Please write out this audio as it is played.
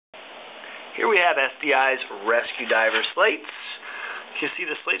Here we have SDI's Rescue Diver Slates. You can see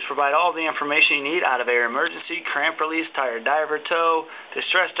the slates provide all the information you need out of air emergency, cramp release, tired diver tow,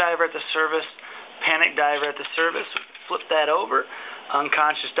 distress diver at the service, panic diver at the service. Flip that over.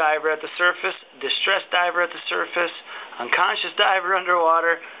 Unconscious diver at the surface, distress diver at the surface, unconscious diver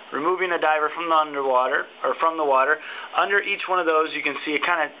underwater, removing a diver from the underwater or from the water. Under each one of those, you can see it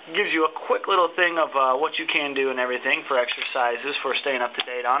kind of gives you a quick little thing of what you can do and everything for exercises for staying up to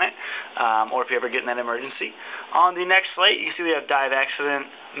date on it, or if you ever get in that emergency. On the next slate, you can see we have dive accident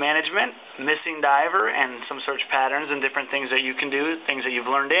management, missing diver, and some search patterns and different things that you can do, things that you've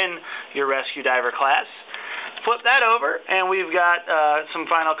learned in your rescue diver class. Flip that over, and we've got some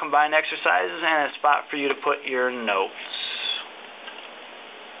final combined exercises and a spot for you to put your notes.